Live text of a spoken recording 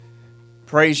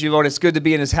Praise you, Lord. It's good to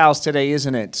be in His house today,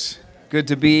 isn't it? Good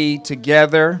to be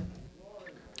together.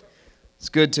 It's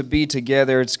good to be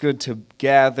together. It's good to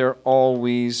gather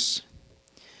always.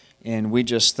 And we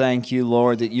just thank you,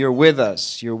 Lord, that you're with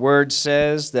us. Your word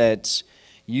says that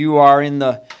you are in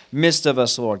the midst of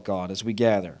us, Lord God, as we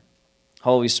gather.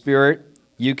 Holy Spirit,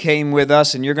 you came with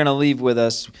us and you're going to leave with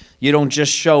us. You don't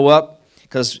just show up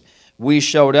because we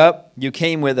showed up. You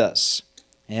came with us.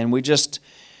 And we just,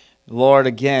 Lord,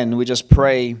 again, we just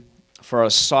pray for a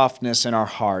softness in our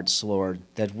hearts, Lord,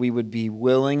 that we would be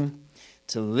willing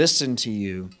to listen to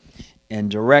you and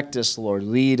direct us, Lord.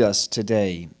 Lead us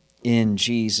today in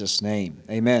Jesus' name.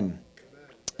 Amen.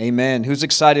 Amen. Who's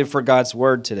excited for God's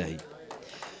word today?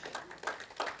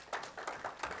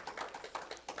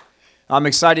 I'm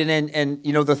excited, and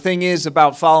you know, the thing is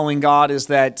about following God is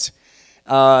that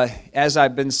as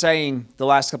I've been saying the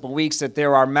last couple of weeks, that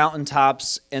there are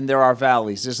mountaintops and there are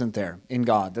valleys, isn't there, in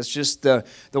God? That's just the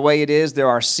way it is. There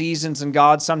are seasons in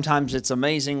God. Sometimes it's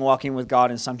amazing walking with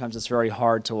God, and sometimes it's very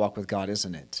hard to walk with God,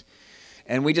 isn't it?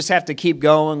 And we just have to keep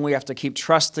going. We have to keep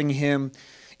trusting Him.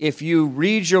 If you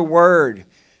read your Word,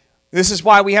 this is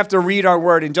why we have to read our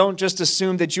Word, and don't just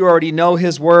assume that you already know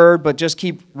His Word, but just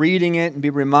keep reading it and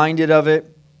be reminded of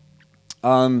it.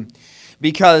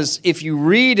 Because if you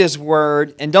read His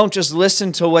Word and don't just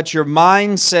listen to what your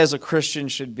mind says a Christian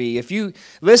should be, if you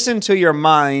listen to your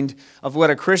mind of what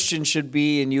a Christian should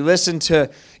be, and you listen to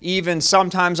even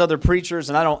sometimes other preachers,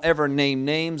 and I don't ever name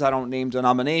names, I don't name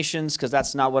denominations, because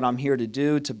that's not what I'm here to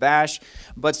do, to bash,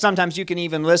 but sometimes you can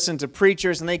even listen to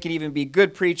preachers, and they can even be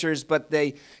good preachers, but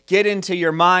they get into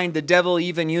your mind, the devil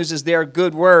even uses their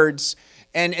good words,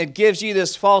 and it gives you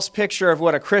this false picture of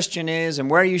what a Christian is and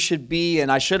where you should be,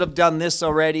 and I should have done this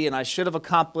already, and I should have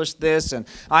accomplished this, and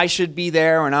I should be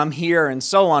there, and I'm here, and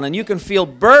so on. And you can feel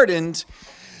burdened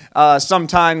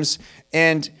sometimes,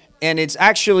 and it's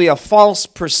actually a false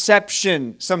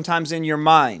perception sometimes in your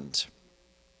mind.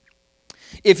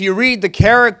 If you read the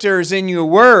characters in your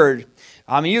Word,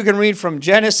 you can read from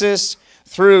Genesis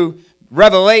through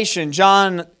Revelation,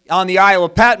 John on the Isle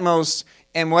of Patmos.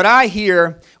 And what I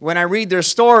hear when I read their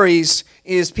stories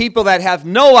is people that have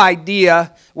no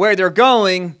idea where they're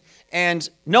going and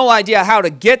no idea how to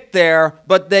get there,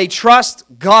 but they trust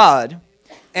God,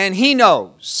 and He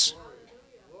knows.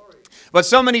 But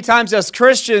so many times as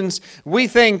Christians, we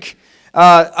think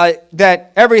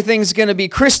that everything's going to be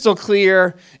crystal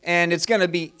clear, and it's going to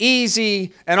be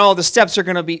easy, and all the steps are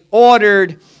going to be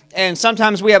ordered, and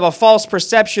sometimes we have a false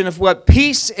perception of what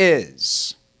peace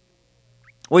is.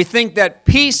 We think that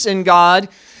peace in God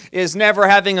is never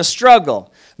having a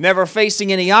struggle, never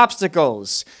facing any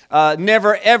obstacles,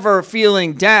 never ever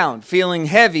feeling down, feeling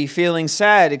heavy, feeling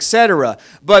sad, etc.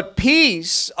 But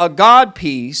peace, a God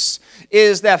peace,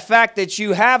 is that fact that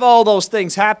you have all those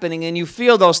things happening and you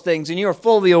feel those things and you're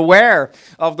fully aware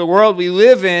of the world we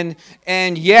live in,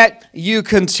 and yet you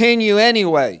continue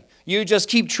anyway. You just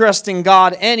keep trusting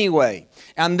God anyway.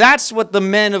 And that's what the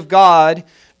men of God,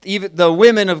 even the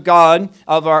women of God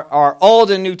of our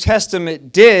Old and New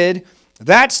Testament did.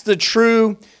 That's the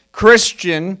true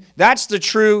Christian. That's the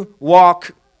true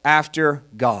walk after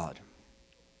God.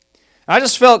 I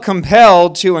just felt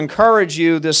compelled to encourage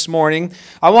you this morning.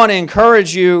 I want to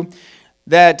encourage you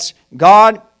that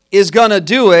God is going to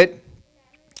do it,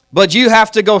 but you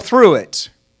have to go through it.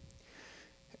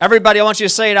 Everybody, I want you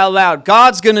to say it out loud.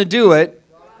 God's going to do it,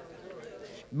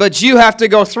 but you have to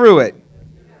go through it.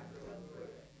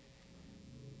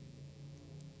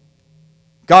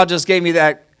 God just gave me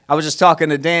that. I was just talking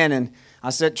to Dan, and I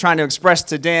said, trying to express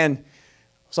to Dan,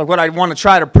 it's like what I want to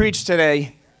try to preach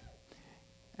today.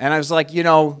 And I was like,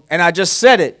 and I just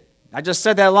said it. I just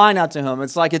said that line out to him.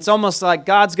 It's like, it's almost like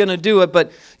God's going to do it,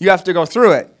 but you have to go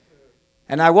through it.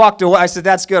 And I walked away. I said,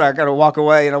 that's good. I got to walk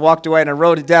away. And I walked away, and I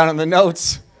wrote it down in the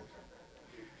notes.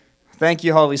 Thank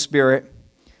you, Holy Spirit.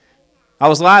 I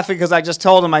was laughing because I just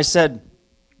told him, I said,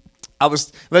 I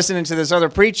was listening to this other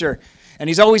preacher, and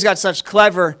he's always got such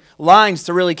clever lines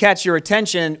to really catch your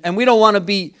attention. And we don't want to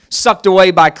be sucked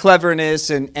away by cleverness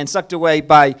and sucked away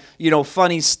by,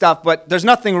 funny stuff. But there's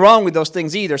nothing wrong with those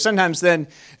things either. Sometimes then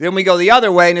we go the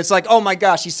other way, and it's like, oh my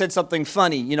gosh, he said something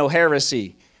funny,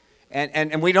 heresy.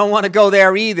 And we don't want to go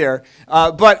there either.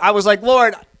 But I was like,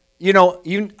 Lord,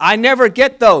 I never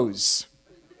get those.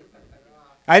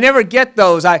 I never get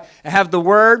those. I have the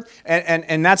Word,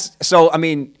 and that's, so,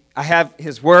 I have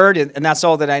His Word, and that's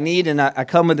all that I need, and I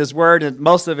come with His Word, and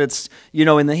most of it's,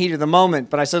 in the heat of the moment.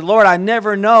 But I said, Lord, I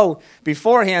never know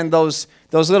beforehand those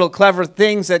little clever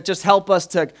things that just help us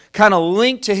to kind of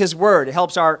link to His Word. It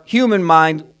helps our human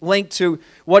mind link to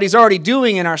what He's already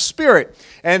doing in our spirit.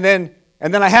 And then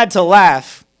I had to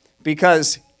laugh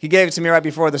because he gave it to me right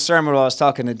before the sermon while I was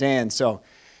talking to Dan. So,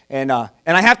 and I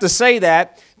have to say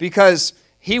that because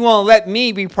he won't let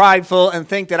me be prideful and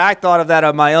think that I thought of that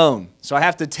on my own. So I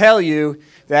have to tell you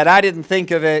that I didn't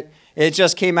think of it. It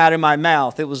just came out of my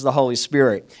mouth. It was the Holy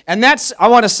Spirit. And I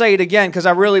want to say it again because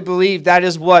I really believe that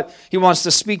is what he wants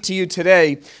to speak to you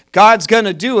today. God's going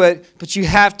to do it, but you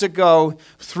have to go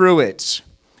through it.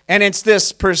 And it's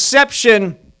this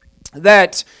perception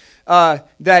that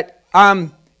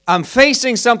I'm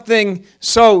facing something,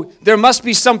 so there must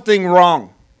be something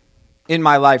wrong in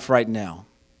my life right now.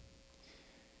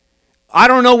 I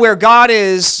don't know where God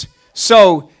is,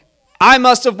 so I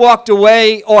must have walked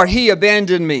away or he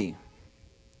abandoned me.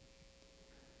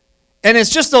 And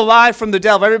it's just a lie from the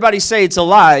devil. Everybody say it's a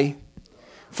lie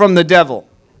from the devil.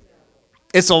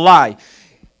 It's a lie.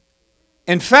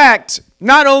 In fact,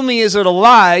 not only is it a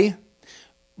lie,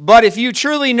 but if you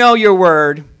truly know your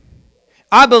word,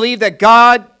 I believe that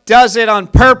God does it on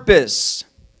purpose.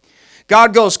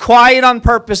 God goes quiet on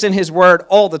purpose in his word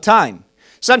all the time.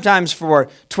 Sometimes for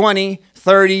 20,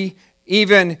 30,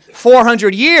 even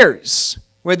 400 years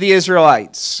with the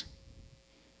Israelites.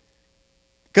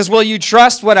 Because will you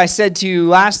trust what I said to you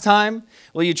last time?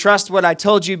 Will you trust what I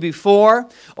told you before?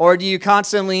 Or do you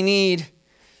constantly need,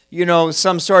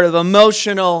 some sort of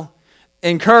emotional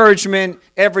encouragement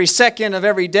every second of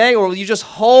every day? Or will you just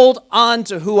hold on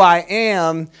to who I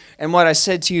am and what I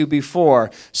said to you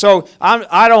before? So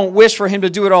I don't wish for him to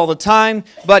do it all the time,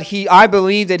 but I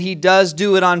believe that he does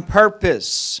do it on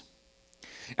purpose.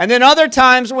 And then other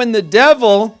times when the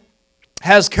devil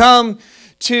has come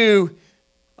to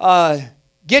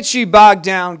get you bogged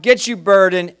down, get you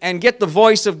burdened, and get the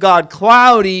voice of God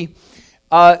cloudy,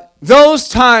 those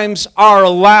times are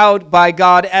allowed by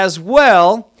God as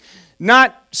well,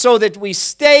 not so that we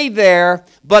stay there,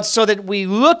 but so that we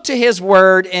look to his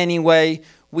word anyway.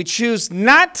 We choose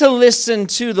not to listen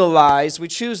to the lies. We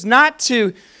choose not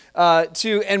to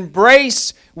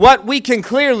embrace what we can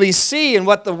clearly see and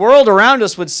what the world around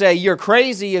us would say, you're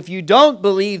crazy if you don't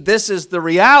believe this is the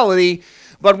reality.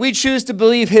 But we choose to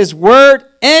believe his word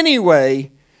anyway.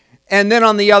 And then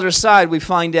on the other side, we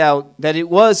find out that it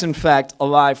was, in fact, a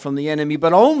lie from the enemy.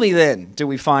 But only then do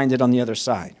we find it on the other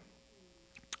side.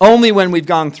 Only when we've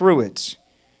gone through it.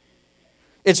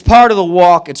 It's part of the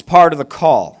walk. It's part of the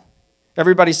call.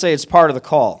 Everybody say it's part of the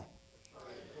call.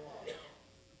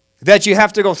 That you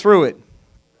have to go through it.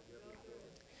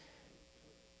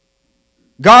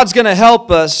 God's going to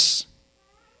help us.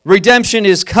 Redemption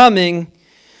is coming.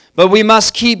 But we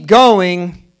must keep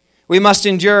going. We must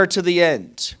endure to the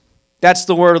end. That's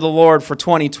the word of the Lord for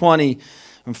 2020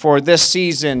 and for this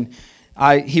season.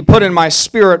 He put in my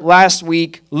spirit last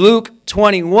week, Luke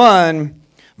 21,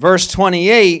 verse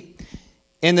 28.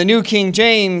 In the New King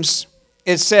James,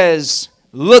 it says,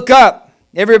 look up.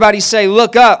 Everybody say,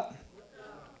 look up.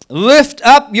 Lift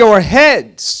up your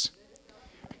heads,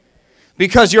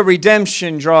 because your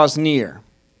redemption draws near.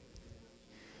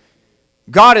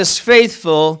 God is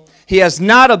faithful. He has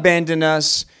not abandoned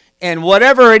us. And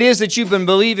whatever it is that you've been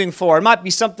believing for, it might be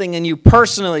something in you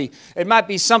personally. It might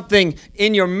be something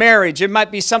in your marriage. It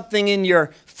might be something in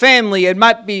your family. It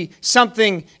might be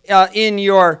something in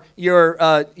your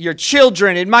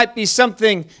children. It might be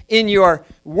something in your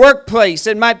workplace.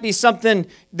 It might be something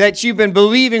that you've been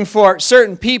believing for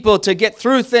certain people to get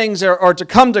through things or to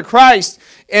come to Christ.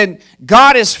 And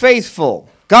God is faithful.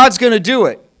 God's going to do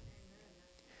it.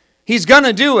 He's going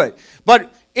to do it.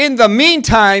 But in the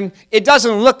meantime, it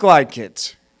doesn't look like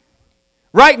it.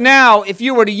 Right now, if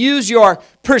you were to use your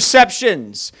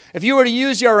perceptions, if you were to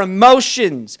use your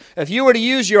emotions, if you were to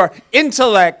use your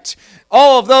intellect,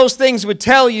 all of those things would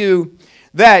tell you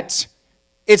that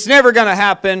it's never going to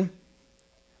happen,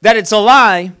 that it's a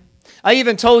lie. I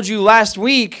even told you last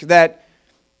week that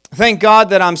thank God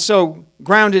that I'm so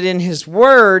grounded in his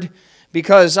word,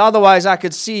 because otherwise I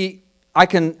could see, I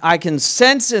can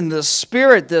sense in the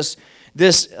spirit this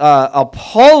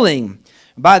appalling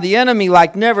by the enemy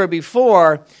like never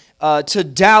before to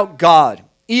doubt God,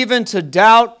 even to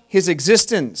doubt his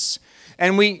existence.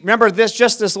 And we remember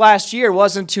this last year,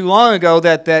 wasn't too long ago,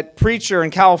 that preacher in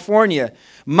California,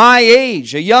 my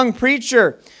age, a young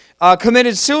preacher,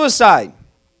 committed suicide.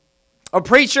 A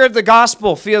preacher of the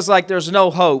gospel feels like there's no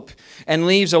hope and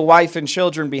leaves a wife and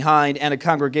children behind and a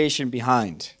congregation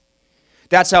behind.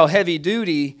 That's how heavy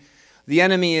duty the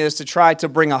enemy is to try to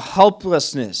bring a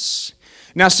hopelessness.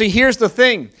 Now see, here's the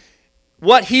thing.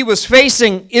 What he was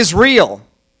facing is real.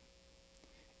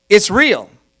 It's real.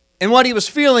 And what he was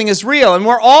feeling is real. And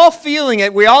we're all feeling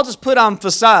it. We all just put on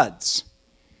facades.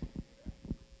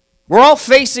 We're all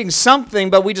facing something,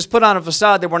 but we just put on a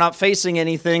facade that we're not facing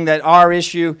anything, that our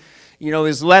issue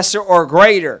is lesser or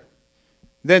greater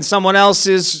than someone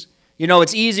else's.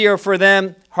 It's easier for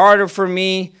them, harder for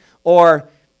me, or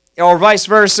vice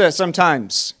versa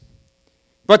sometimes.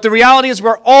 But the reality is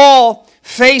we're all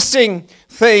facing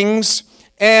things,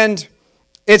 and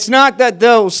it's not that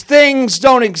those things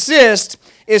don't exist,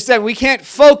 it's that we can't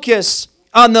focus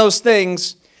on those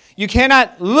things. You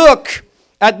cannot look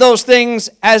at those things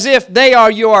as if they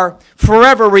are your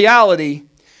forever reality,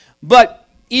 but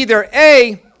either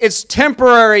A, it's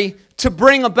temporary to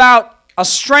bring about a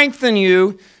strength in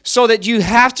you so that you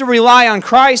have to rely on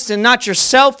Christ and not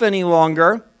yourself any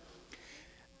longer,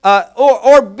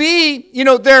 or B,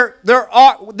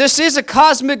 this is a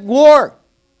cosmic war.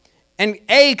 And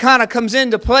A kind of comes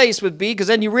into place with B because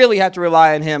then you really have to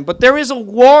rely on Him. But there is a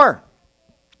war.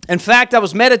 In fact, I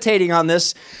was meditating on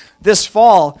this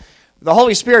fall. The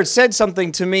Holy Spirit said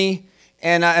something to me,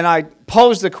 and I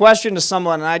posed the question to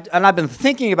someone, and I've been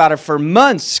thinking about it for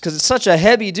months because it's such a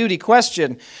heavy-duty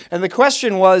question. And the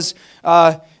question was,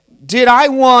 did I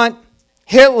want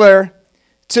Hitler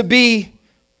to be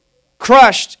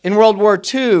crushed in World War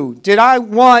II? Did I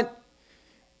want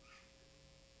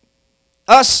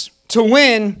us to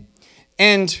win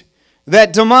and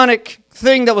that demonic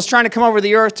thing that was trying to come over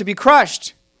the earth to be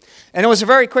crushed? And it was a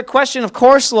very quick question. Of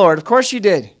course, Lord. Of course you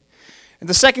did. And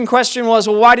the second question was,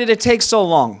 well, why did it take so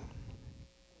long?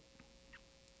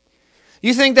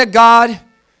 You think that God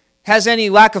has any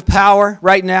lack of power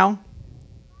right now?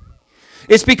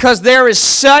 It's because there is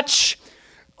such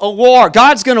a war.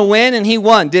 God's going to win, and He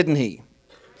won, didn't He?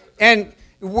 And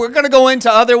we're going to go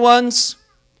into other ones.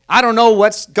 I don't know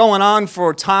what's going on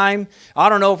for time. I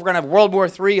don't know if we're going to have World War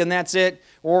III and that's it,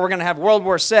 or we're going to have World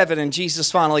War VII and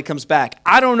Jesus finally comes back.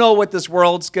 I don't know what this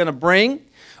world's going to bring.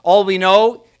 All we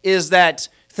know is that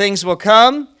things will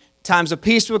come, times of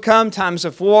peace will come, times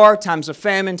of war, times of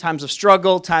famine, times of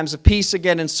struggle, times of peace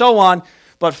again, and so on.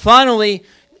 But finally,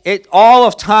 all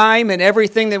of time and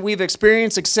everything that we've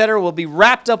experienced, etc., will be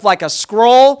wrapped up like a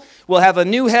scroll. We'll have a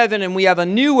new heaven and we have a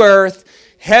new earth.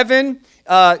 Heaven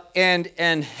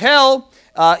and hell,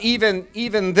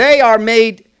 even they are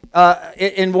made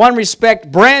in one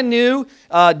respect brand new.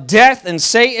 Death and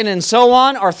Satan and so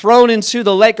on are thrown into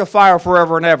the lake of fire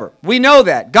forever and ever. We know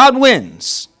that. God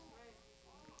wins.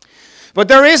 But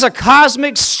there is a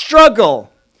cosmic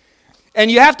struggle,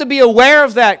 and you have to be aware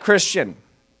of that, Christian.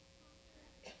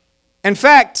 In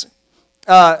fact,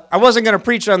 I wasn't going to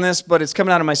preach on this, but it's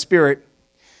coming out of my spirit,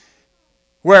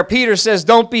 where Peter says,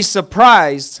 don't be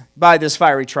surprised by this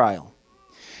fiery trial.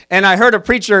 And I heard a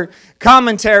preacher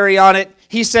commentary on it.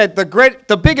 He said,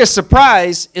 the biggest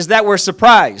surprise is that we're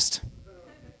surprised.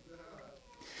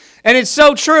 And it's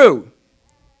so true.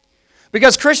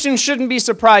 Because Christians shouldn't be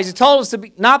surprised. He told us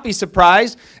to not be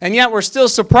surprised, and yet we're still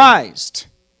surprised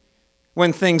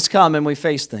when things come and we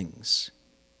face things.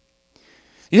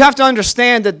 You have to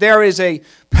understand that there is a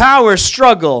power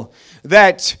struggle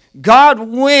that God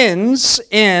wins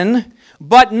in,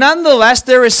 but nonetheless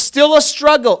there is still a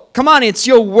struggle. Come on, it's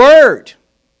your word.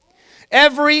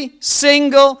 Every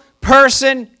single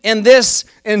person in this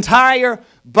entire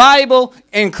Bible,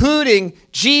 including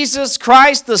Jesus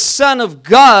Christ, the Son of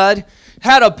God,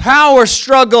 had a power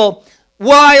struggle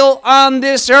while on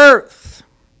this earth.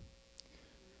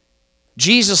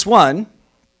 Jesus won.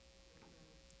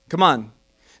 Come on.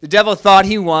 The devil thought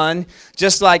he won,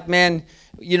 just like, when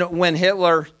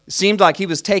Hitler seemed like he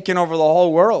was taking over the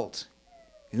whole world.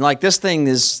 And like, this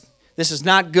is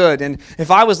not good. And if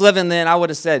I was living then, I would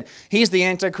have said, he's the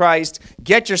Antichrist.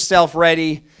 Get yourself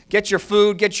ready. Get your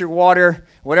food, get your water,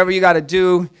 whatever you got to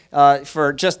do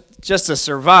for just to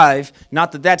survive.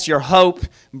 Not that that's your hope,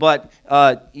 but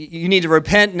you need to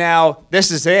repent now. This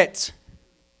is it.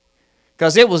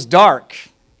 Because it was dark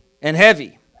and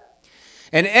heavy.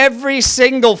 And every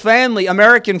single family,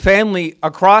 American family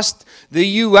across the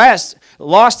U.S.,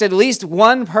 lost at least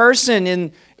one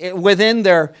person within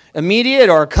their immediate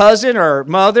or cousin or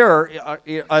mother or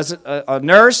as a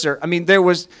nurse. There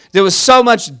was so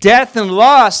much death and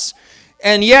loss,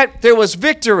 and yet there was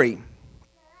victory.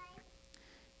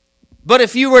 But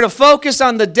if you were to focus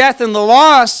on the death and the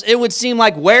loss, it would seem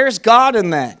like, where's God in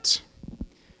that?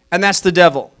 And that's the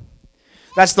devil.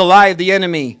 That's the lie of the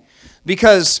enemy.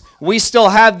 Because we still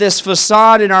have this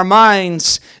facade in our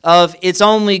minds of it's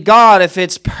only God if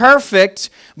it's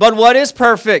perfect. But what is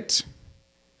perfect?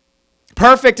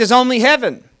 Perfect is only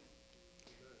heaven.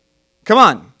 Come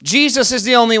on. Jesus is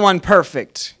the only one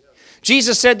perfect.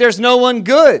 Jesus said there's no one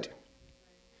good.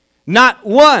 Not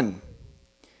one.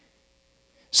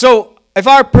 So if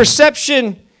our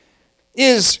perception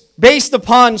is based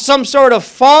upon some sort of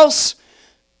false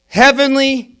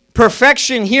heavenly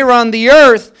perfection here on the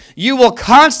earth, you will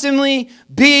constantly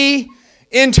be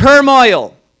in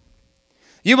turmoil.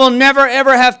 You will never,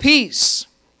 ever have peace.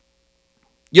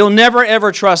 You'll never,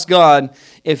 ever trust God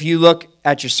if you look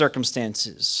at your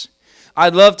circumstances.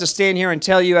 I'd love to stand here and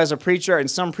tell you as a preacher, and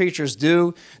some preachers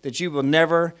do, that you will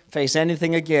never face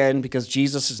anything again because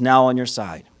Jesus is now on your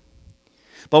side.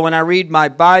 But when I read my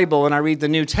Bible and I read the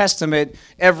New Testament,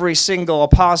 every single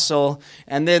apostle,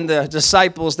 and then the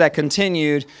disciples that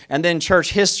continued, and then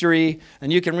church history,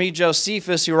 and you can read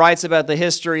Josephus who writes about the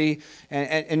history,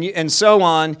 and so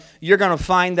on, you're going to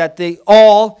find that they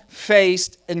all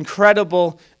faced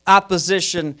incredible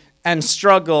opposition and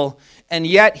struggle, and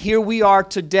yet here we are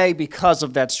today because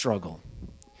of that struggle.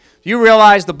 You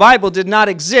realize the Bible did not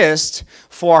exist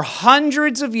for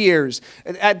hundreds of years.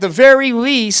 At the very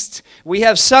least, we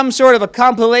have some sort of a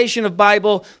compilation of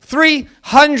Bible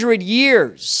 300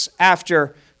 years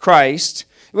after Christ,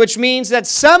 which means that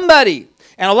somebody,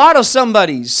 and a lot of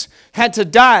somebodies, had to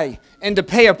die and to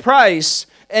pay a price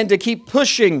and to keep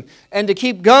pushing and to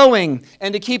keep going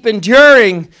and to keep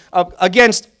enduring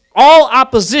against all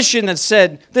opposition that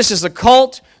said, this is a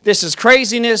cult, this is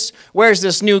craziness, where's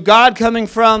this new God coming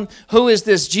from, who is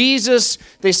this Jesus?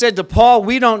 They said to Paul,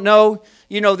 we don't know,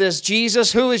 this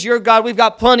Jesus, who is your God? We've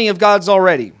got plenty of gods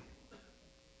already.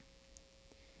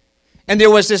 And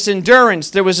there was this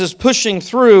endurance, there was this pushing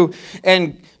through,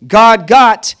 and God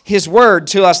got His word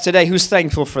to us today. Who's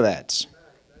thankful for that?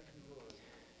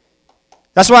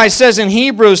 That's why it says in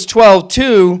Hebrews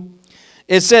 12:2,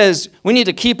 it says we need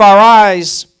to keep our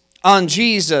eyes on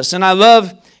Jesus. And I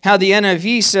love how the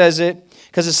NIV says it,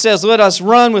 because it says, let us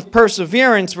run with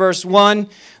perseverance, verse 1,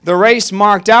 the race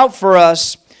marked out for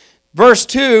us. Verse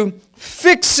 2,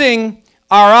 fixing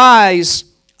our eyes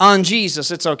on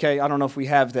Jesus. It's okay, I don't know if we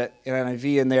have that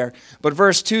NIV in there, but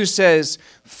verse 2 says,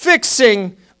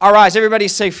 fixing our eyes. Everybody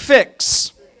say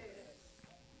fix.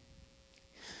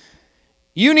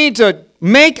 You need to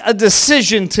make a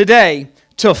decision today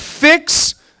to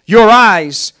fix your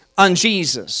eyes on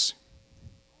Jesus.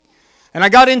 And I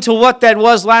got into what that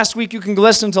was last week. You can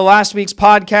listen to last week's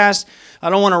podcast. I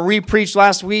don't want to re-preach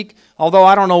last week, although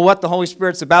I don't know what the Holy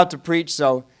Spirit's about to preach,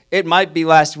 so it might be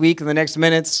last week in the next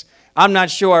minutes. I'm not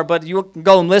sure, but you can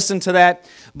go and listen to that.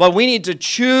 But we need to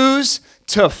choose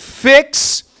to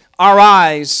fix our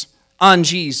eyes on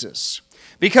Jesus.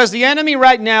 Because the enemy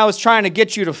right now is trying to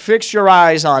get you to fix your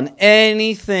eyes on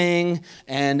anything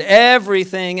and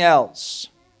everything else.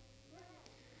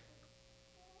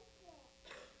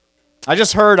 I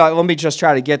just heard, let me just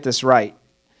try to get this right.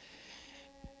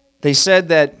 They said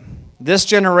that this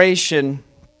generation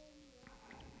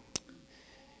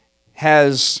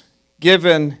has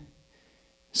given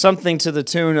something to the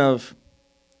tune of,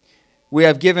 we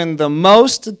have given the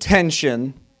most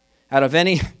attention out of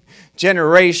any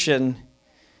generation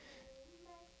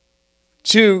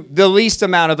to the least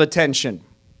amount of attention.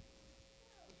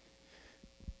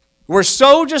 We're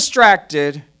so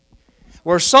distracted,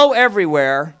 we're so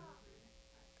everywhere,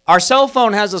 our cell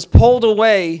phone has us pulled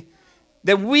away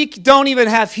that we don't even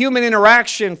have human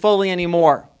interaction fully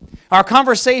anymore. Our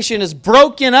conversation is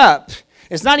broken up.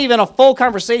 It's not even a full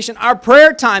conversation. Our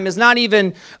prayer time is not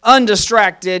even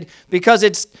undistracted because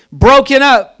it's broken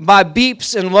up by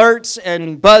beeps and alerts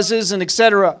and buzzes and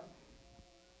etc.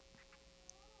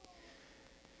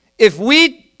 If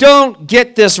we don't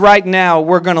get this right now,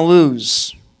 we're going to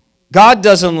lose. God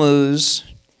doesn't lose.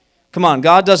 Come on,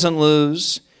 God doesn't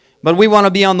lose. But we want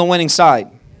to be on the winning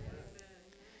side.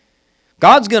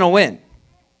 God's going to win.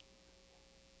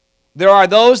 There are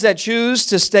those that choose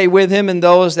to stay with Him and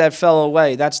those that fell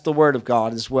away. That's the Word of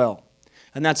God as well.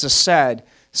 And that's a sad,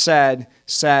 sad,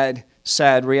 sad,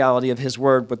 sad reality of His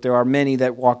Word, but there are many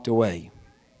that walked away.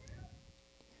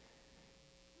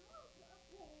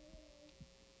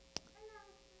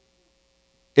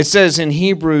 It says in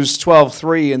Hebrews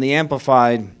 12:3 in the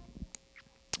Amplified,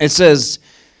 it says,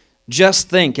 just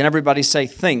think, and everybody say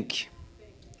think.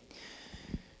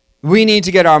 We need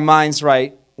to get our minds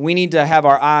right. We need to have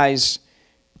our eyes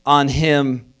on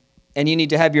Him, and you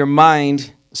need to have your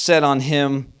mind set on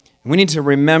Him. We need to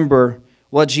remember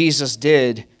what Jesus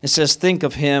did. It says, think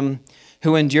of Him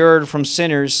who endured from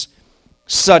sinners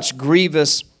such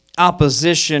grievous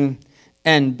opposition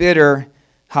and bitter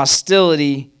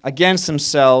hostility against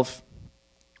Himself.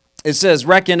 It says,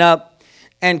 reckon up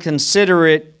and consider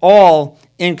it all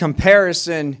in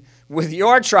comparison with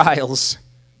your trials,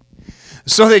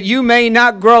 so that you may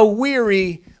not grow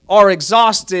weary or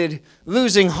exhausted,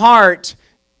 losing heart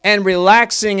and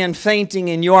relaxing and fainting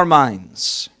in your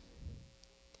minds.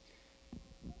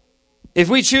 If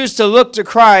we choose to look to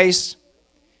Christ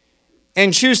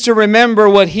and choose to remember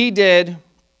what He did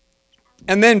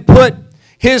and then put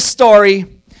his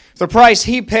story, the price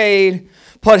he paid,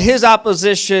 put his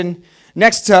opposition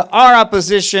next to our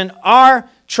opposition, our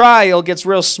trial gets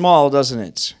real small, doesn't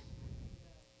it?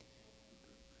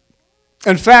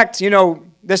 In fact,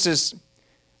 this is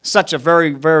such a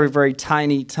very, very, very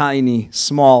tiny,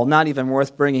 small, not even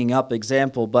worth bringing up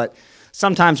example, but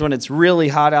sometimes when it's really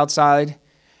hot outside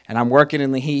and I'm working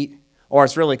in the heat, or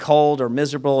it's really cold or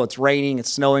miserable, it's raining,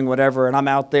 it's snowing, whatever, and I'm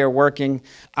out there working,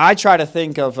 I try to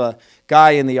think of a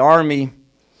guy in the Army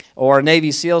or a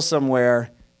Navy SEAL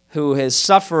somewhere who is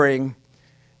suffering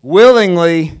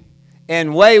willingly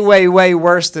and way, way, way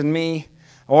worse than me.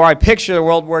 Or I picture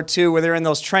World War II where they're in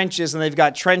those trenches and they've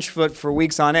got trench foot for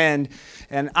weeks on end,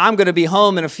 and I'm going to be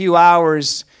home in a few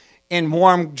hours in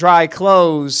warm, dry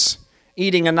clothes,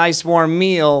 eating a nice warm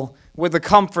meal with the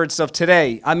comforts of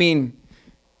today. I mean,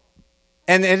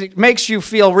 and it makes you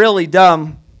feel really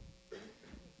dumb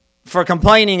for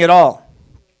complaining at all.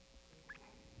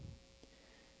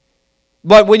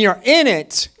 But when you're in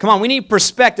it, come on, we need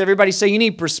perspective. Everybody say you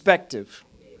need perspective.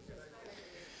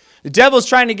 The devil's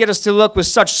trying to get us to look with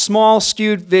such small,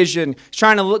 skewed vision. He's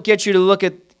trying to get you to look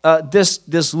at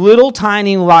this little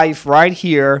tiny life right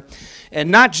here, and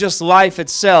not just life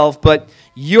itself, but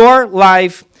your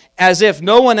life as if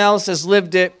no one else has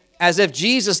lived it, as if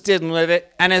Jesus didn't live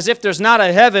it, and as if there's not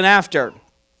a heaven after.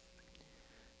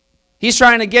 He's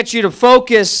trying to get you to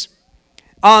focus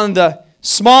on the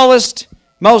smallest,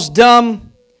 most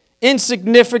dumb,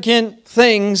 insignificant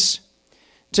things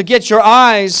to get your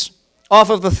eyes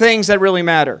off of the things that really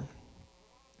matter.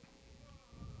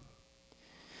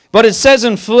 But it says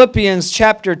in Philippians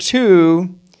chapter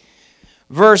 2,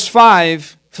 verse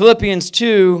 5, Philippians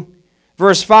 2,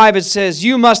 verse 5, it says,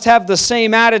 you must have the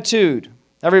same attitude.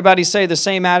 Everybody say the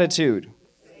same attitude.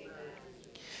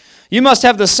 You must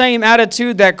have the same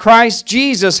attitude that Christ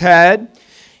Jesus had.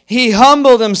 He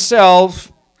humbled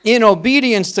himself in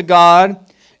obedience to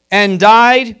God and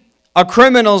died a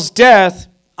criminal's death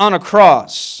on a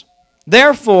cross.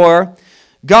 Therefore,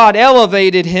 God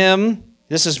elevated him.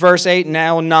 This is verse 8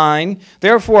 now 9.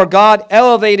 Therefore, God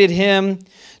elevated him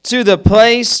to the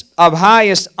place of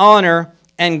highest honor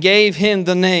and gave him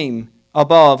the name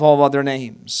above all other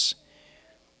names.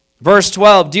 Verse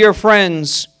 12, dear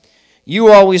friends,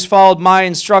 you always followed my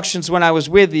instructions when I was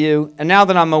with you, and now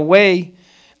that I'm away,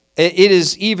 it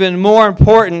is even more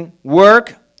important.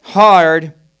 Work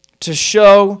hard to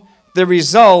show the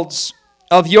results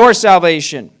of your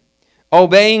salvation,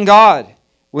 obeying God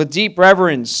with deep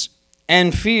reverence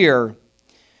and fear.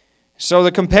 So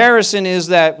the comparison is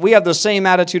that we have the same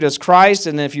attitude as Christ,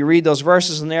 and if you read those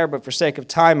verses in there, but for sake of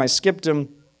time, I skipped them.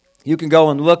 You can go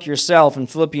and look yourself in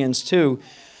Philippians 2,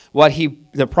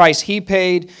 the price he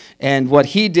paid and what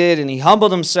he did, and he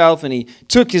humbled himself and he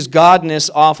took his godness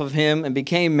off of him and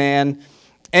became man.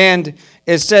 And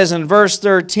it says in verse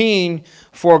 13,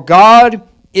 for God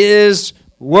is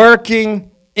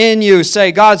working in you.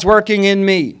 Say, God's working in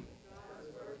me.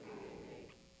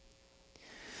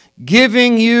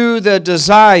 Giving you the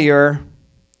desire,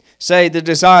 say the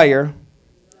desire,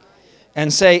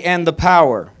 and say, and the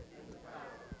power.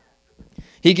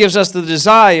 He gives us the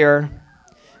desire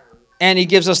and he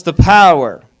gives us the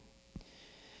power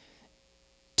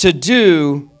to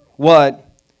do what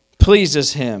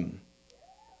pleases him.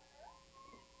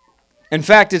 In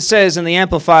fact, it says in the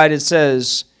Amplified, it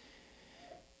says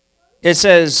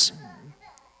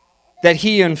that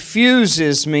he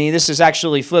infuses me. This is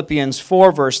actually Philippians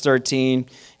 4, verse 13.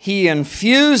 He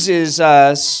infuses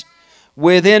us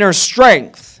with inner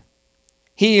strength.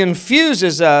 He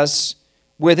infuses us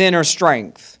with inner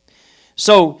strength.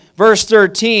 So, verse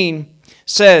 13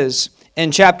 says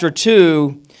in chapter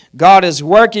 2, God is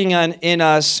working in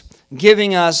us,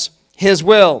 giving us his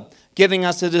will, giving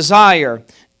us the desire,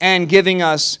 and giving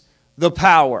us the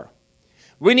power.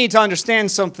 We need to understand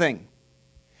something.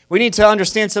 We need to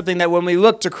understand something that when we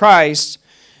look to Christ,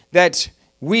 that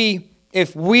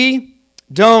if we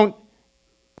don't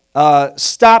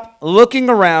stop looking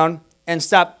around and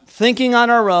stop thinking on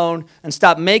our own and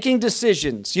stop making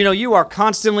decisions. You are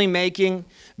constantly making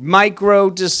micro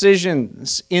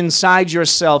decisions inside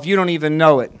yourself. You don't even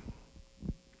know it.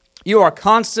 You are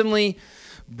constantly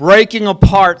breaking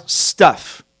apart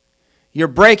stuff. You're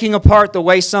breaking apart the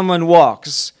way someone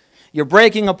walks. You're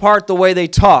breaking apart the way they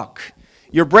talk.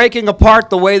 You're breaking apart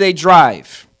the way they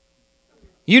drive.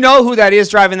 You know who that is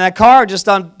driving that car just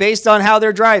based on how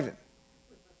they're driving.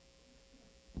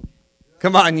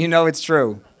 Come on, you know it's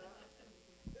true.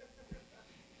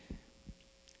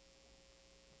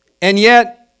 And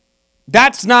yet,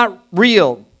 that's not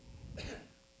real.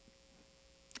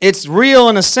 It's real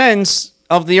in a sense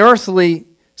of the earthly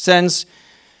sense,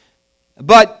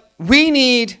 But we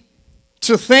need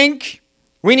to think.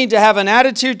 We need to have an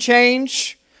attitude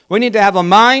change. We need to have a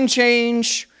mind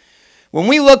change. When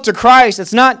we look to Christ,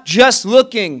 it's not just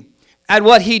looking at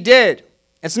what he did.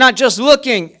 It's not just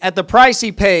looking at the price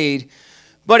he paid,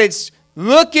 but it's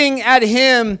looking at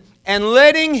him and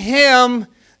letting him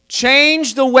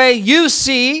change the way you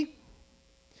see,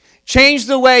 change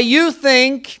the way you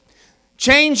think,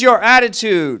 change your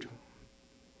attitude.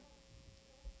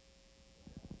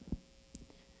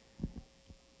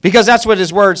 Because that's what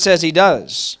his word says he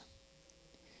does.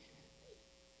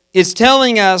 It's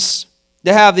telling us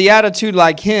to have the attitude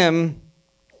like him.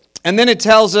 And then it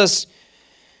tells us,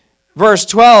 verse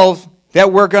 12,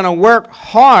 that we're going to work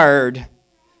hard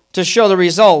to show the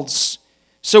results.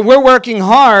 So we're working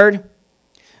hard,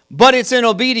 but it's in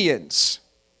obedience.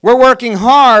 We're working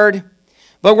hard,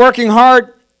 but working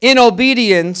hard in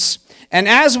obedience. And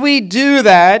as we do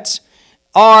that,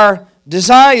 our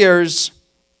desires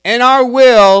and our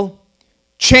will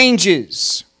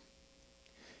changes.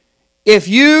 If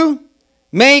you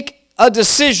make a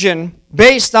decision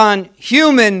based on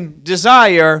human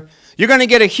desire, you're going to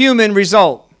get a human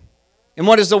result. And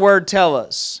what does the word tell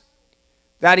us?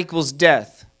 That equals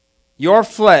death. Your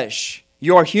flesh,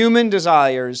 your human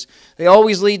desires, they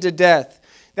always lead to death.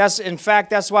 In fact,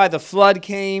 that's why the flood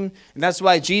came, and that's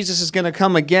why Jesus is going to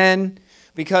come again,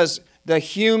 because the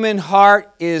human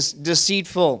heart is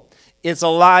deceitful. It's a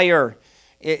liar.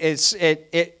 It's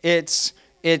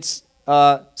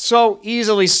so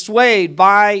easily swayed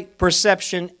by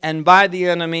perception and by the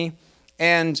enemy.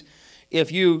 And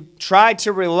if you try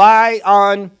to rely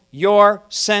on your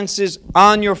senses,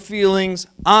 on your feelings,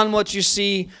 on what you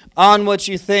see, on what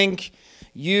you think,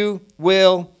 you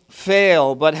will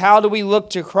fail. But how do we look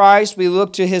to Christ? We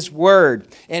look to his word.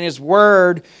 And his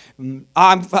word,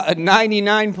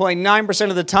 99.9%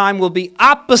 of the time, will be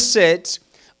opposite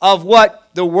of what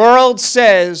the world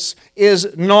says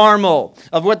is normal,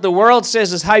 of what the world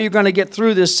says is how you're going to get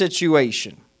through this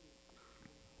situation.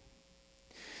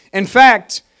 In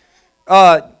fact,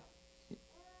 when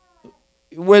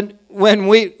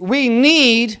we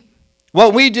need,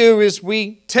 what we do is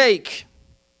we take.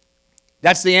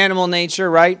 That's the animal nature,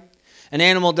 right? An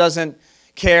animal doesn't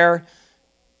care.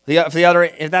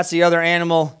 If that's the other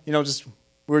animal, we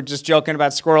were just joking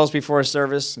about squirrels before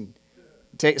service and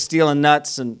stealing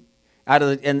nuts and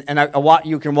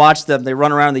you can watch them. They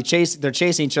run around. They're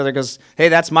chasing each other because, hey,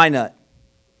 that's my nut.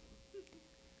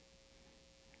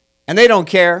 And they don't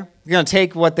care. They're going to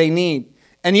take what they need.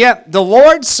 And yet the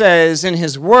Lord says in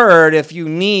his word, if you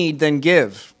need, then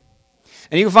give.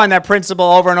 And you can find that principle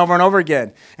over and over and over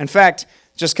again. In fact,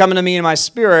 just coming to me in my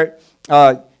spirit,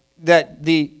 that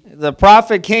the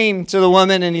prophet came to the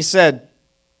woman and he said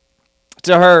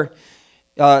to her,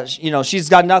 she's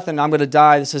got nothing. I'm going to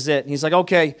die. This is it. And he's like,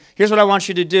 okay, here's what I want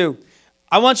you to do.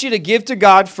 I want you to give to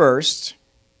God first,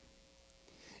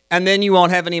 and then you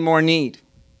won't have any more need.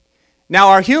 Now,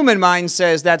 our human mind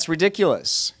says that's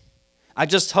ridiculous. I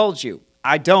just told you,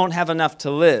 I don't have enough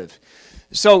to live.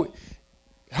 So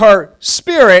her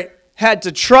spirit had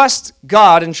to trust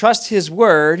God and trust his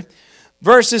word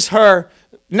versus her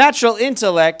natural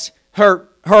intellect. Her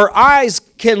eyes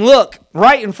can look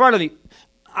right in front of you.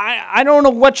 I don't know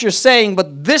what you're saying,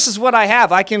 but this is what I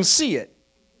have. I can see it.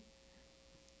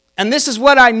 And this is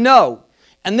what I know.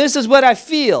 And this is what I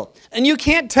feel. And you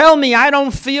can't tell me I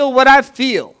don't feel what I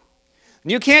feel.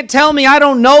 And you can't tell me I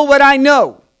don't know what I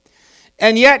know.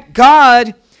 And yet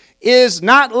God is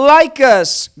not like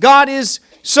us. God is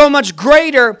so much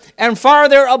greater and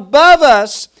farther above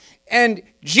us. And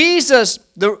Jesus,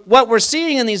 what we're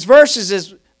seeing in these verses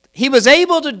is he was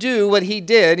able to do what he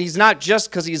did. He's not just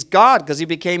because he's God, because he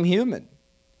became human.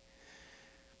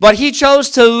 But he chose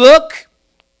to look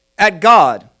at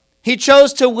God. He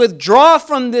chose to withdraw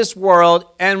from this world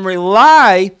and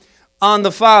rely on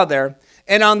the Father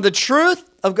and on the truth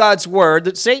of God's word,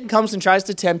 that Satan comes and tries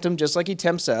to tempt him just like he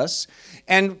tempts us.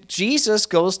 And Jesus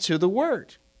goes to the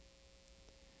word.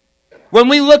 When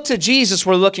we look to Jesus,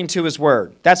 we're looking to his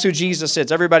word. That's who Jesus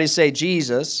is. Everybody say,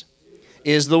 Jesus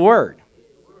is the word.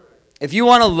 If you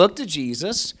want to look to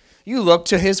Jesus, you look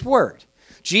to his word.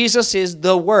 Jesus is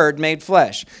the word made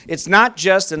flesh. It's not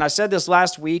just, and I said this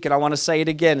last week, and I want to say it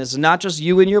again, it's not just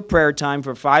you in your prayer time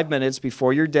for 5 minutes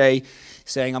before your day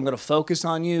saying, I'm going to focus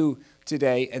on you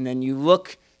today, and then you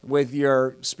look with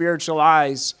your spiritual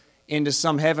eyes into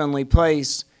some heavenly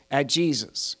place at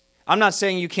Jesus. I'm not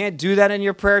saying you can't do that in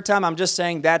your prayer time. I'm just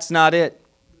saying that's not it.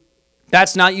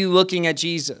 That's not you looking at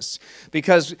Jesus.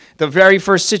 Because the very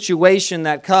first situation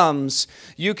that comes,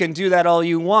 you can do that all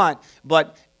you want,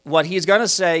 but what he's going to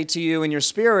say to you in your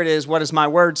spirit is, what does my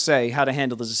word say how to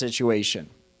handle the situation?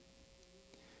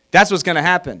 That's what's going to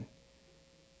happen.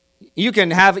 You can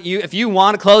have, if you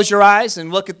want to close your eyes and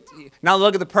not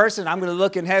look at the person, I'm going to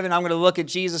look in heaven, I'm going to look at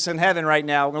Jesus in heaven right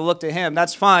now, I'm going to look to him.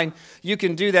 That's fine. You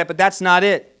can do that, but that's not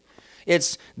it.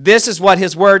 This is what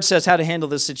his word says how to handle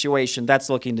this situation. That's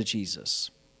looking to Jesus.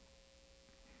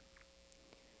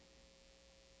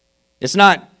 It's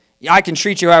not, I can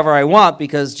treat you however I want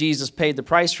because Jesus paid the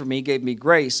price for me, gave me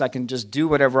grace. I can just do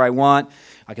whatever I want.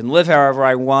 I can live however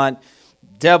I want.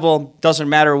 Devil, doesn't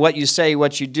matter what you say,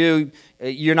 what you do,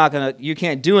 you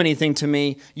can't do anything to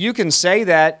me. You can say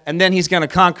that, and then he's going to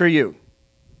conquer you.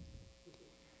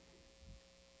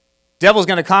 Devil's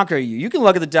going to conquer you. You can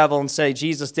look at the devil and say,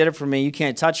 Jesus did it for me, you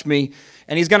can't touch me,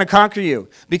 and he's going to conquer you.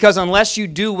 Because unless you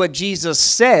do what Jesus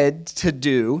said to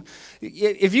do,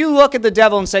 if you look at the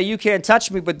devil and say, you can't touch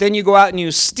me, but then you go out and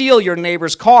you steal your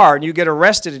neighbor's car and you get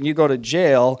arrested and you go to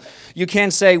jail, you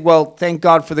can't say, well, thank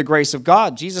God for the grace of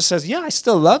God. Jesus says, yeah, I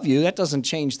still love you. That doesn't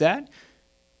change that.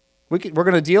 We're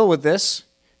going to deal with this,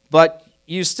 but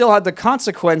you still have the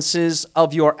consequences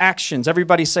of your actions.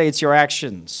 Everybody say it's your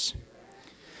actions.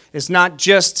 It's not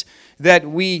just that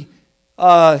we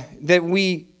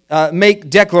make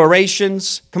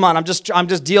declarations. Come on, I'm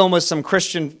just dealing with some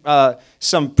Christian,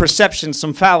 some perceptions,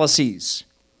 some fallacies.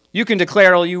 You can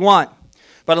declare all you want,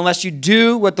 but unless you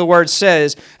do what the Word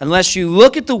says, unless you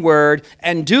look at the Word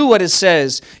and do what it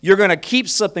says, you're going to keep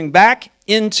slipping back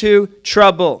into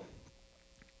trouble.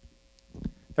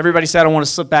 Everybody say, I don't want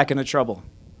to slip back into trouble.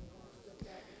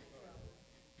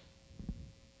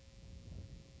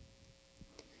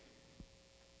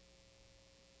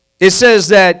 It says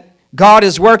that God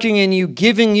is working in you,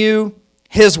 giving you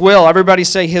his will. Everybody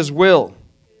say his will.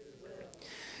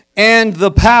 And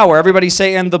the power. Everybody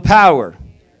say and the power.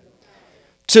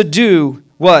 To do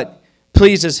what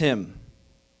pleases him.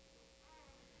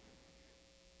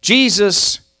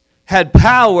 Jesus had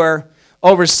power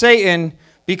over Satan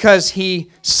because he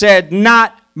said,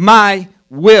 not my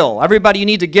will. Everybody, you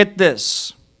need to get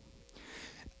this.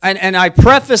 And I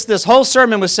preface this whole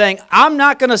sermon with saying, I'm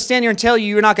not going to stand here and tell you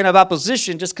you're not going to have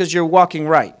opposition just because you're walking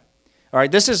right. All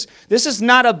right, this is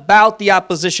not about the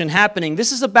opposition happening.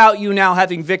 This is about you now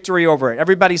having victory over it.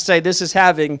 Everybody say this is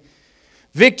having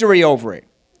victory over it.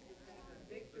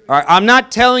 All right, I'm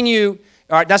not telling you,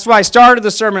 all right, that's why I started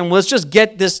the sermon. Let's just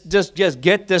get this, just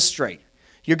get this straight.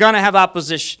 You're going to have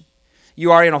opposition.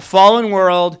 You are in a fallen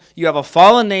world, you have a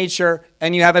fallen nature,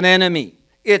 and you have an enemy.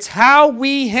 It's how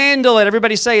we handle it.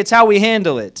 Everybody say it's how we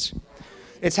handle it.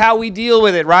 It's how we deal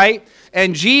with it, right?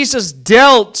 And Jesus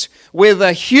dealt with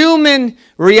the human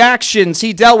reactions.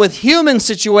 He dealt with human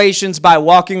situations by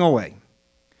walking away.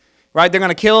 Right? They're going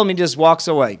to kill him. He just walks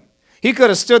away. He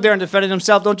could have stood there and defended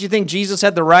himself. Don't you think Jesus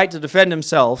had the right to defend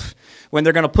himself when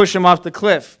they're going to push him off the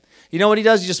cliff? You know what he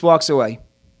does? He just walks away.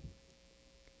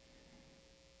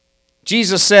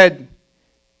 Jesus said,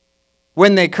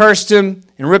 when they cursed him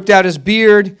and ripped out his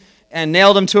beard and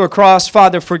nailed him to a cross,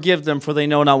 Father, forgive them, for they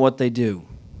know not what they do.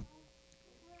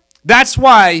 That's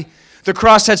why the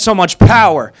cross had so much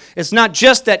power. It's not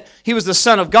just that he was the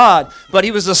Son of God, but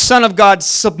he was the Son of God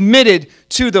submitted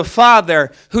to the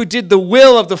Father, who did the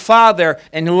will of the Father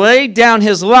and laid down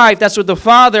his life. That's what the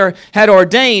Father had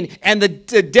ordained. And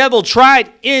the devil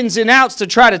tried ins and outs to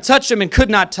try to touch him and could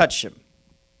not touch him.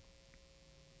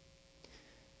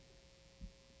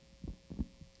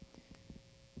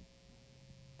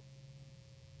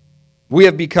 We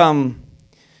have become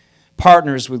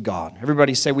partners with God.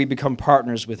 Everybody say we become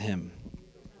partners with him.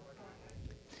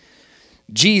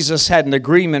 Jesus had an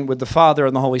agreement with the Father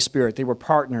and the Holy Spirit. They were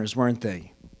partners, weren't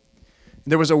they?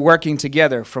 There was a working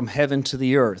together from heaven to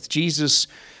the earth. Jesus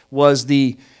was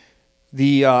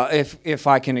if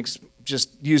I can just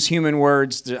use human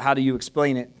words, how do you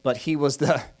explain it? But he was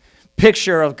the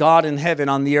picture of God in heaven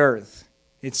on the earth.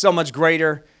 It's so much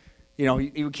greater. You know,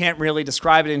 you can't really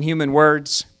describe it in human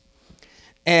words.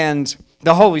 And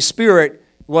the Holy Spirit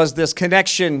was this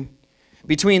connection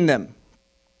between them.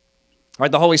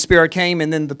 Right, the Holy Spirit came,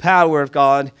 and then the power of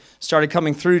God started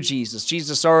coming through Jesus.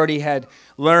 Jesus already had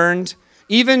learned.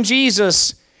 Even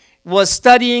Jesus was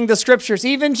studying the Scriptures.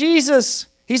 Even Jesus,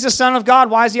 he's the Son of God.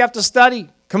 Why does he have to study?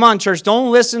 Come on, church,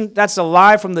 don't listen. That's a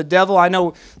lie from the devil. I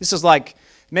know this is like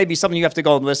maybe something you have to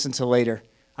go and listen to later.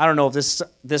 I don't know if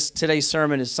this today's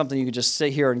sermon is something you can just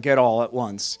sit here and get all at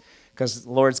once. Because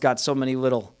the Lord's got so many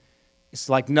little, it's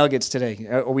like nuggets today.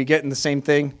 Are we getting the same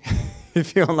thing? You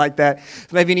feeling like that?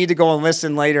 Maybe you need to go and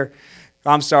listen later.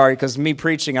 I'm sorry, because me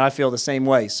preaching, I feel the same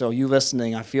way. So you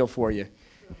listening, I feel for you.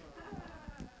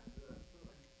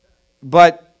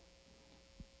 But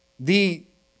and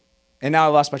now I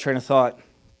lost my train of thought.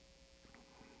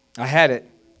 I had it.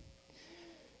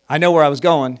 I know where I was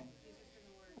going.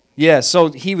 Yeah, so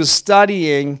he was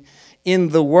studying in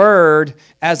the Word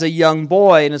as a young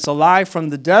boy, and it's a lie from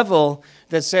the devil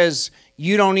that says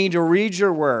you don't need to read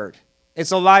your Word.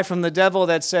 It's a lie from the devil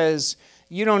that says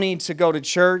you don't need to go to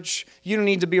church, you don't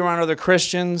need to be around other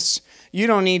Christians, you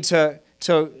don't need to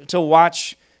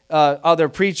watch other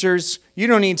preachers, you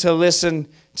don't need to listen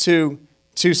to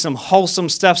some wholesome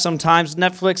stuff sometimes.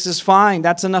 Netflix is fine.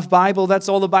 That's enough Bible. That's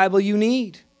all the Bible you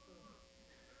need.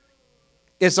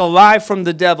 It's a lie from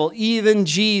the devil. Even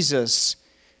Jesus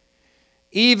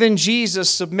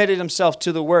submitted himself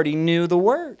to the Word. He knew the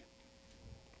Word.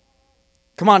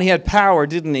 Come on, he had power,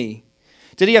 didn't he?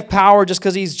 Did he have power just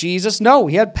because he's Jesus? No,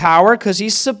 he had power because he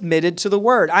submitted to the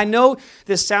Word. I know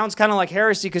this sounds kind of like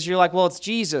heresy because you're like, well, it's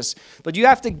Jesus. But you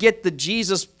have to get the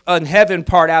Jesus in heaven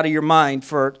part out of your mind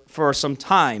for some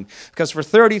time. Because for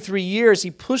 33 years, he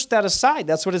pushed that aside.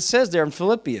 That's what it says there in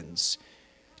Philippians.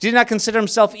 He did not consider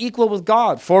himself equal with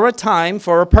God for a time,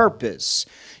 for a purpose.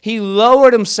 He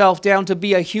lowered himself down to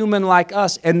be a human like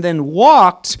us and then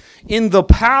walked in the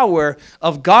power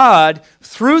of God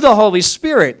through the Holy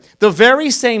Spirit. The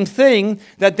very same thing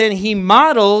that then he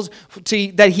modeled,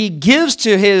 that he gives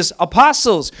to his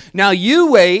apostles. Now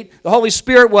you wait, the Holy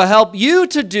Spirit will help you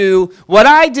to do what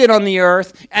I did on the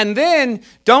earth. And then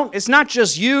it's not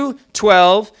just you,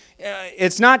 12.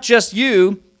 It's not just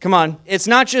you. Come on, it's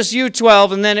not just you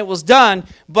 12 and then it was done,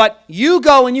 but you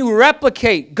go and you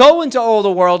replicate. Go into all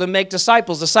the world and make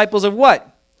disciples. Disciples of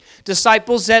what?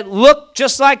 Disciples that look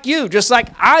just like you, just like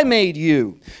I made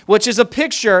you, which is a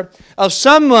picture of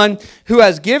someone who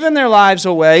has given their lives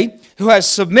away, who has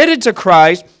submitted to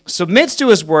Christ, submits to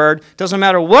His Word. Doesn't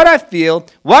matter what I feel,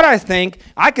 what I think.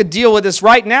 I could deal with this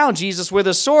right now, Jesus, with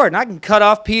a sword, and I can cut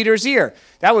off Peter's ear.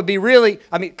 That would be Peter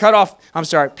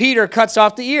cuts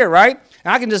off the ear, right?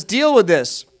 And I can just deal with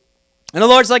this. And the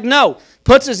Lord's like, no,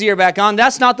 puts his ear back on.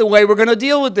 That's not the way we're going to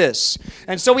deal with this.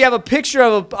 And so we have a picture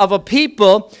of a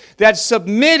people that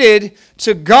submitted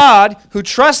to God, who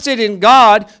trusted in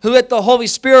God, who let the Holy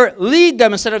Spirit lead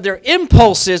them instead of their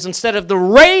impulses, instead of the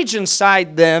rage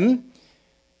inside them.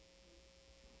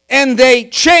 And they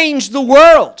changed the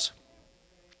world.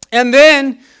 And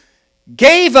then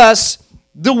gave us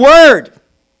the Word.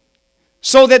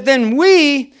 So that then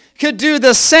we could do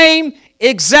the same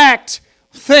exact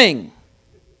thing.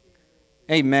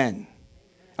 Amen.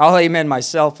 I'll amen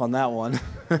myself on that one.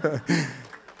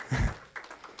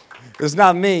 It's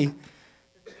not me.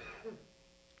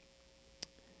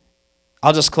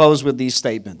 I'll just close with these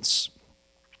statements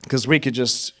because we could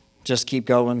just keep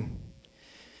going.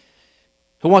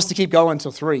 Who wants to keep going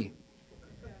till 3?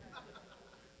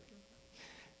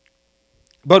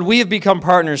 But we have become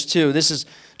partners too. This is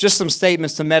just some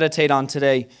statements to meditate on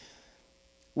today.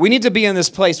 We need to be in this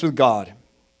place with God.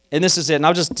 And this is it. And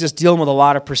I'm just dealing with a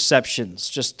lot of perceptions,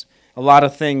 just a lot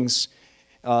of things,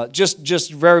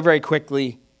 just very, very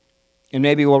quickly. And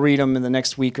maybe we'll read them in the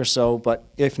next week or so. But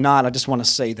if not, I just want to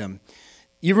say them.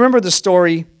 You remember the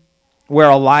story where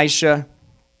Elisha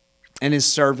and his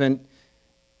servant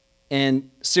and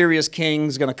Syria's king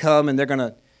is going to come and they're going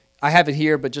to, I have it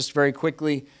here, but just very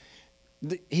quickly.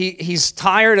 He's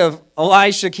tired of,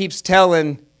 Elisha keeps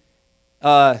telling,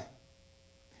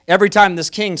 every time this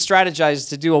king strategizes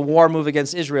to do a war move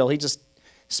against Israel, he just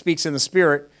speaks in the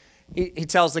Spirit. He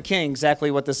tells the king exactly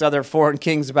what this other foreign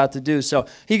king's about to do. So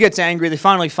he gets angry. They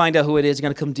finally find out who it is. He's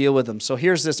going to come deal with them. So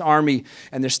here's this army,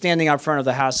 and they're standing out front of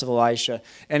the house of Elisha.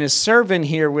 And his servant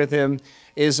here with him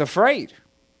is afraid.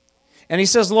 And he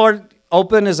says, Lord,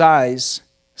 open his eyes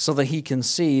so that he can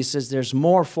see. He says, there's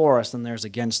more for us than there's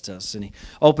against us. And he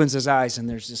opens his eyes, and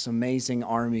there's this amazing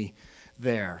army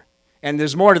there. And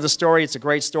there's more to the story. It's a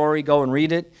great story. Go and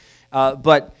read it.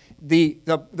 But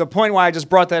the point why I just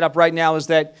brought that up right now is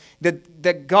that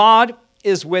God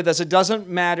is with us. It doesn't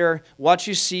matter what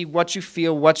you see, what you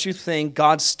feel, what you think.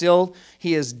 God still,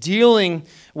 He is dealing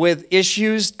with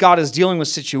issues. God is dealing with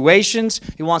situations.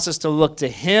 He wants us to look to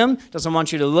Him. Doesn't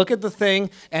want you to look at the thing.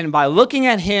 And by looking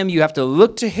at Him, you have to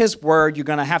look to His Word. You're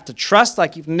going to have to trust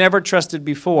like you've never trusted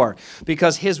before.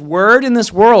 Because His Word in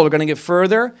this world are going to get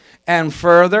further and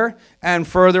further and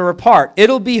further apart.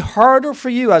 It'll be harder for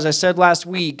you, as I said last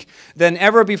week, than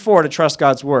ever before to trust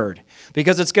God's Word.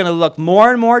 Because it's going to look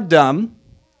more and more dumb,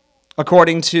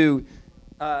 according to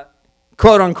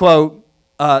quote-unquote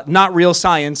not real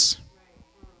science.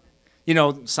 You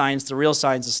know, science, the real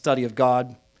science is study of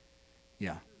God.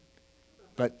 Yeah.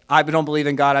 But I don't believe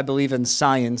in God. I believe in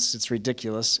science. It's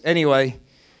ridiculous. Anyway,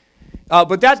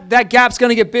 but that gap's going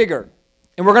to get bigger.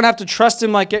 And we're going to have to trust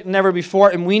Him like never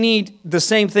before. And we need the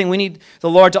same thing. We need the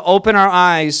Lord to open our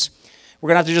eyes. We're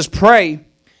going to have to just pray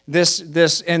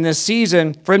this in this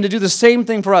season for Him to do the same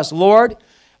thing for us. Lord,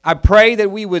 I pray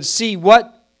that we would see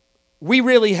what we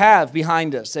really have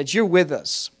behind us, that you're with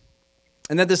us,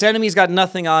 and that this enemy's got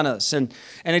nothing on us. And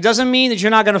it doesn't mean that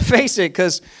you're not going to face it,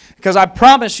 because I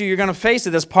promise you're going to face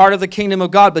it as part of the kingdom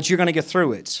of God, but you're going to get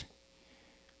through it.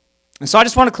 And so I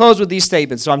just want to close with these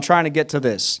statements, so I'm trying to get to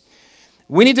this.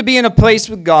 We need to be in a place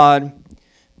with God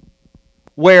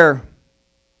where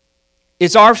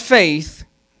it's our faith,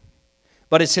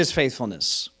 but it's His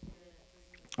faithfulness.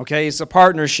 Okay, it's a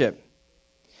partnership.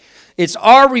 It's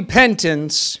our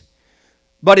repentance,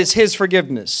 but it's His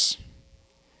forgiveness.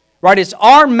 Right? It's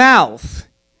our mouth,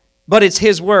 but it's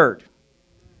His word.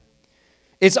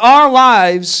 It's our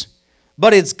lives,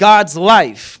 but it's God's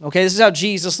life. Okay, this is how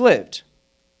Jesus lived.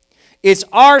 It's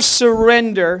our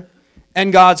surrender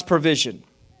and God's provision.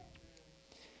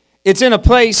 It's in a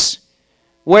place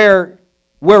where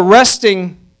we're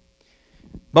resting,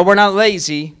 but we're not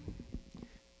lazy.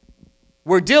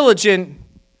 We're diligent,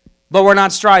 but we're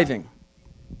not striving.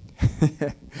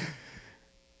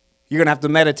 You're going to have to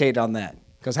meditate on that,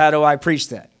 because how do I preach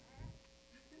that?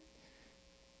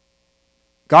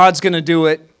 God's going to do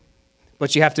it,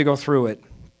 but you have to go through it.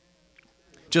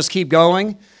 Just keep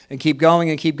going and keep going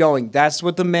and keep going. That's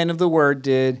what the men of the Word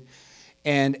did.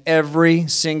 And every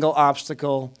single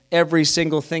obstacle, every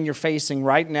single thing you're facing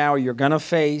right now, you're going to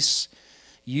face,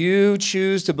 you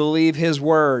choose to believe His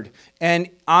Word. And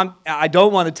I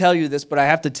don't want to tell you this, but I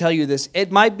have to tell you this.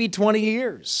 It might be 20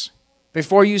 years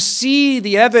before you see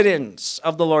the evidence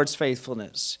of the Lord's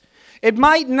faithfulness. It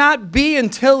might not be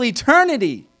until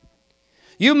eternity.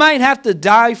 You might have to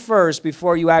die first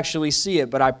before you actually see it,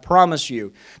 but I promise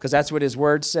you, because that's what His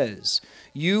Word says,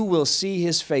 you will see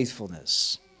His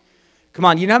faithfulness. Come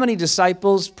on, you know how many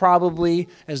disciples probably,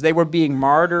 as they were being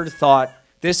martyred, thought,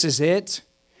 this is it?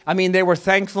 I mean, they were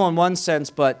thankful in one sense,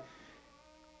 but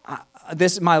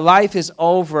my life is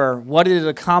over. What did it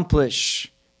accomplish?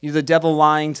 The devil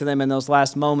lying to them in those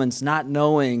last moments, not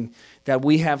knowing that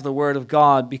we have the Word of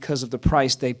God because of the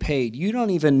price they paid. You don't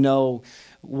even know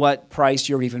what price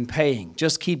you're even paying.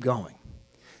 Just keep going.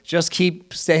 Just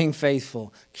keep staying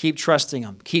faithful. Keep trusting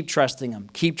Him. Keep trusting Him.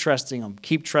 Keep trusting Him.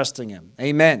 Keep trusting Him.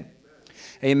 Amen.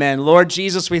 Amen. Lord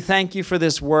Jesus, we thank You for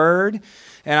this word.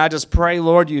 And I just pray,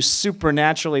 Lord, You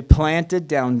supernaturally plant it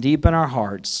down deep in our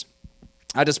hearts.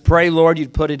 I just pray, Lord,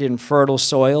 You'd put it in fertile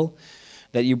soil,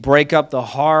 that You break up the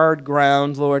hard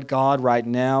ground, Lord God, right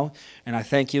now. And I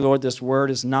thank You, Lord, this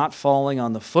word is not falling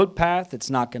on the footpath.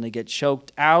 It's not going to get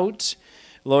choked out,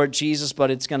 Lord Jesus, but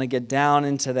it's going to get down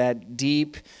into that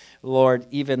deep, Lord,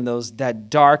 even that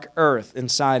dark earth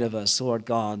inside of us, Lord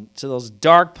God, to those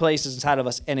dark places inside of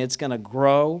us, and it's going to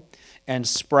grow and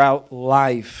sprout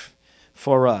life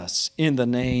for us in the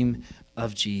name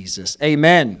of Jesus.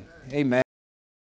 Amen. Amen.